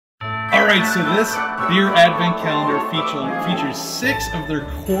Alright, so this beer advent calendar features 6 of their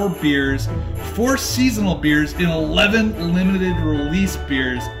core beers, 4 seasonal beers, and 11 limited release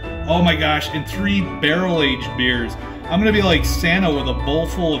beers. Oh my gosh, and 3 barrel-aged beers. I'm gonna be like Santa with a bowl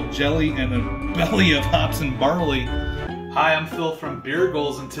full of jelly and a belly of hops and barley. Hi, I'm Phil from Beer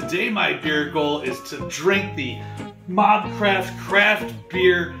Goals, and today my beer goal is to drink the Mobcraft Craft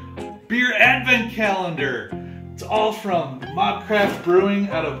Beer Advent Calendar. It's all from Mobcraft Brewing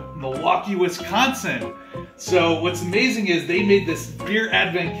out of Milwaukee, Wisconsin. So what's amazing is they made this beer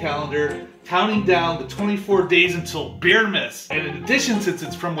advent calendar counting down the 24 days until Beermas. And in addition, since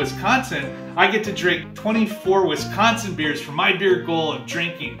it's from Wisconsin, I get to drink 24 Wisconsin beers for my beer goal of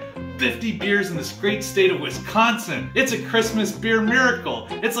drinking 50 beers in this great state of Wisconsin. It's a Christmas beer miracle.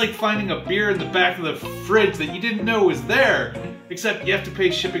 It's like finding a beer in the back of the fridge that you didn't know was there, except you have to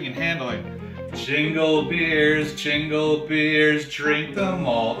pay shipping and handling. Jingle beers, drink them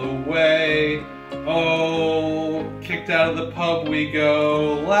all the way. Oh, kicked out of the pub we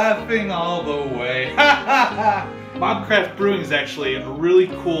go, laughing all the way. Ha ha ha! Mobcraft Brewing is actually a really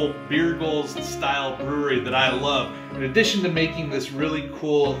cool beer goals style brewery that I love. In addition to making this really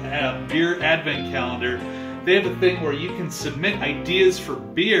cool beer advent calendar, they have a thing where you can submit ideas for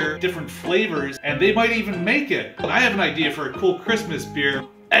beer, different flavors, and they might even make it. I have an idea for a cool Christmas beer.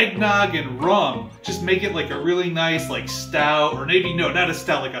 Eggnog and rum. Just make it like a really nice like stout, or maybe no, not a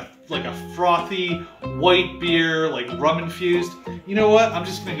stout, like a frothy white beer, like rum infused. You know what? I'm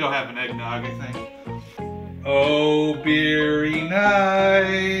just gonna go have an eggnog, I think. Oh, beery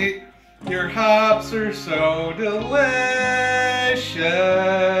night, your hops are so delicious.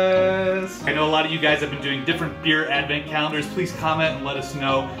 I know a lot of you guys have been doing different beer advent calendars. Please comment and let us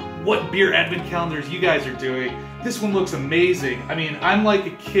know what beer advent calendars you guys are doing. This one looks amazing. I mean, I'm like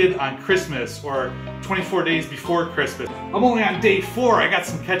a kid on Christmas or 24 days before Christmas. I'm only on day 4. I got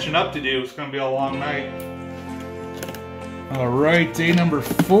some catching up to do. It's gonna be a long night. All right, day number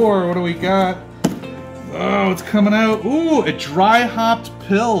 4. What do we got? Oh, it's coming out. Ooh, a dry hopped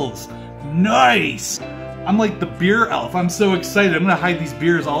pills. Nice. I'm like the beer elf. I'm so excited. I'm gonna hide these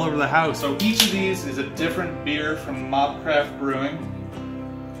beers all over the house. So each of these is a different beer from Mobcraft Brewing.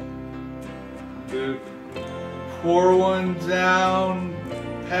 Pour one down,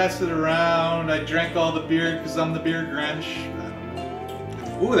 pass it around. I drank all the beer because I'm the beer Grinch.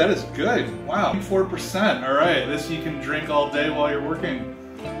 Ooh, that is good. Wow, 4%. All right, this you can drink all day while you're working.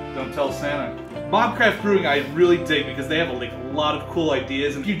 Don't tell Santa. Mobcraft Brewing I really dig because they have like a lot of cool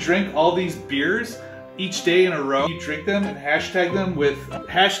ideas. And if you drink all these beers each day in a row, you drink them and hashtag them with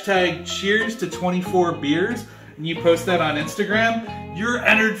hashtag cheers to 24 beers, and you post that on Instagram, you're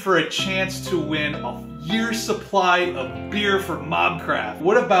entered for a chance to win a year's supply of beer from Mobcraft.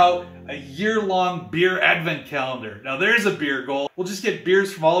 What about a year-long beer advent calendar? Now there's a beer goal. We'll just get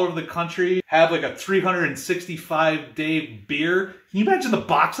beers from all over the country, have like a 365-day beer. Can you imagine the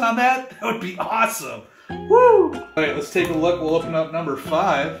box on that? That would be awesome. Woo! All right, let's take a look. We'll open up number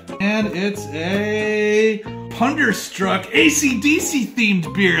 5. And it's a Punderstruck AC/DC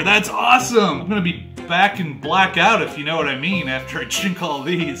themed beer. That's awesome. I'm gonna be back in blackout, if you know what I mean, after I drink all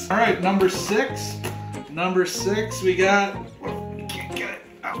these. All right, number 6. Number 6, we got, I can't get it.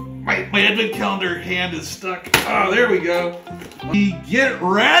 Oh, my advent calendar hand is stuck. Oh, there we go. We get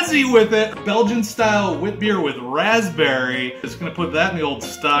razzy with it. Belgian style wit beer with raspberry. Just gonna put that in the old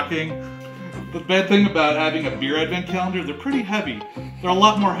stocking. The bad thing about having a beer advent calendar, they're pretty heavy. They're a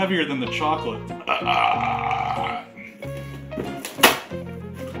lot more heavier than the chocolate.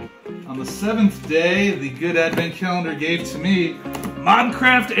 On the 7th day, the good advent calendar gave to me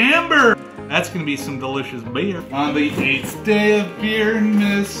Mobcraft Amber. That's gonna be some delicious beer. On the 8th day of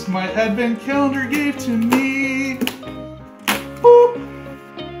Beermas, my advent calendar gave to me boop,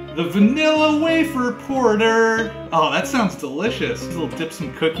 the vanilla wafer porter. Oh, that sounds delicious. I'll dip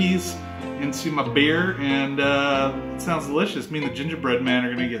some cookies into my beer, and it sounds delicious. Me and the gingerbread man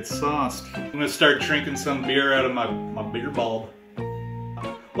are gonna get sauced. I'm gonna start drinking some beer out of my beer bulb.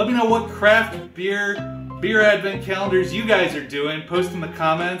 Let me know what craft beer advent calendars you guys are doing. Post in the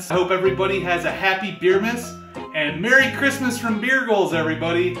comments. I hope everybody has a happy Beermas, and Merry Christmas from Beer Goals,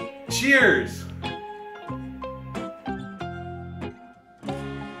 everybody. Cheers!